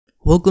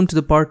Welcome to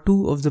the part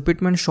 2 of the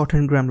Pitman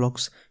Shorthand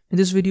Grammalogues. In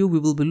this video, we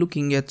will be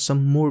looking at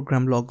some more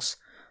grammalogues.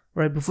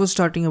 Right, before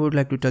starting, I would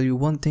like to tell you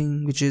one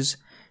thing, which is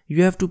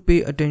you have to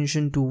pay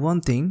attention to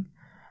one thing.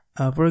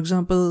 For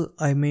example,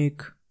 I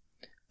make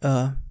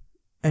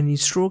any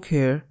stroke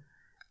here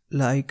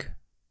like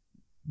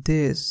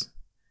this.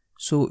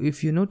 So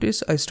if you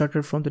notice, I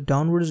started from the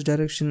downwards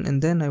direction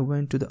and then I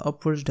went to the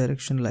upwards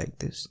direction like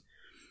this.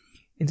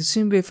 In the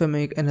same way, if I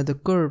make another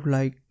curve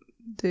like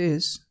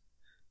this,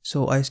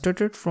 so I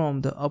started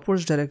from the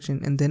upwards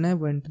direction and then I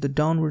went to the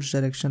downwards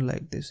direction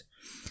like this.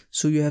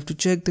 So you have to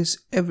check this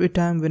every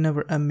time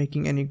whenever I'm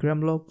making any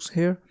grammalogues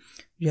here.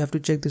 You have to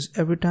check this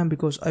every time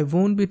because I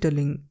won't be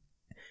telling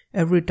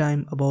every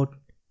time about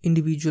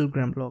individual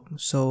grammalogue.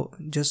 So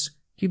just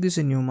keep this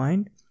in your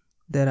mind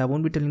that I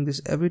won't be telling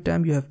this every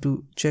time. You have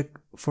to check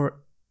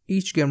for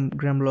each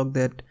grammalogue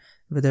that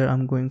whether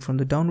I'm going from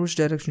the downwards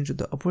direction to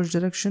the upwards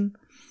direction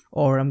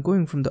or I'm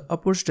going from the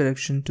upwards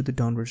direction to the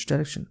downwards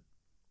direction.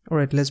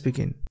 Alright, let's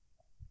begin.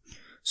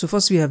 So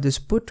first we have this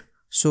put.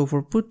 So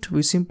for put,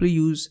 we simply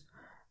use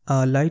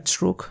a light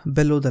stroke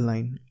below the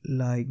line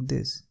like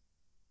this.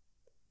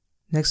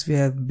 Next we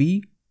have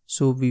be.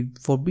 So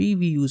for be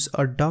we use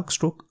a dark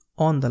stroke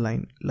on the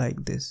line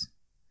like this.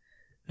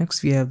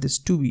 Next we have this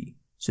to be.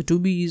 So to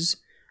be is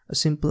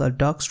a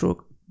dark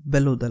stroke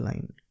below the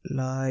line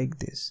like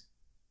this.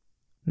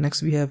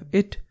 Next we have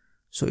it.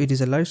 So it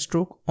is a light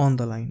stroke on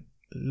the line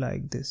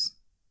like this.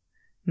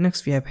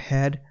 Next we have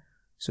had.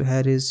 So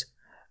had is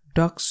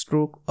dark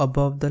stroke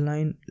above the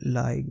line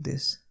like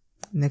this.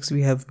 Next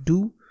we have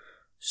do.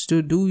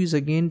 So do is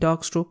again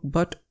dark stroke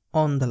but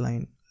on the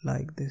line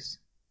like this.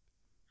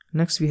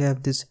 Next we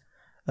have this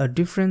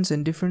difference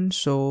and different.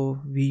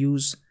 So we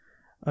use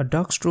a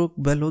dark stroke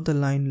below the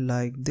line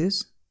like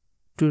this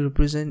to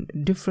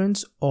represent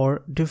difference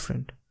or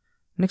different.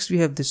 Next we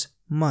have this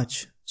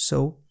much.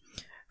 So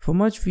for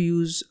much we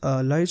use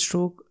a light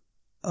stroke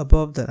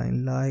above the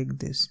line like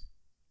this.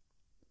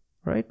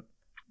 Right?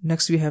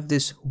 Next we have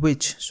this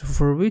which. So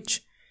for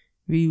which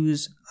we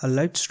use a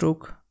light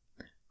stroke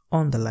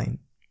on the line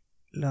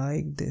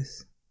like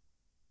this.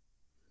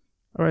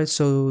 Alright,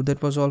 so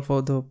that was all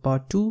for the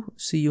part 2.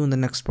 See you in the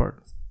next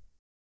part.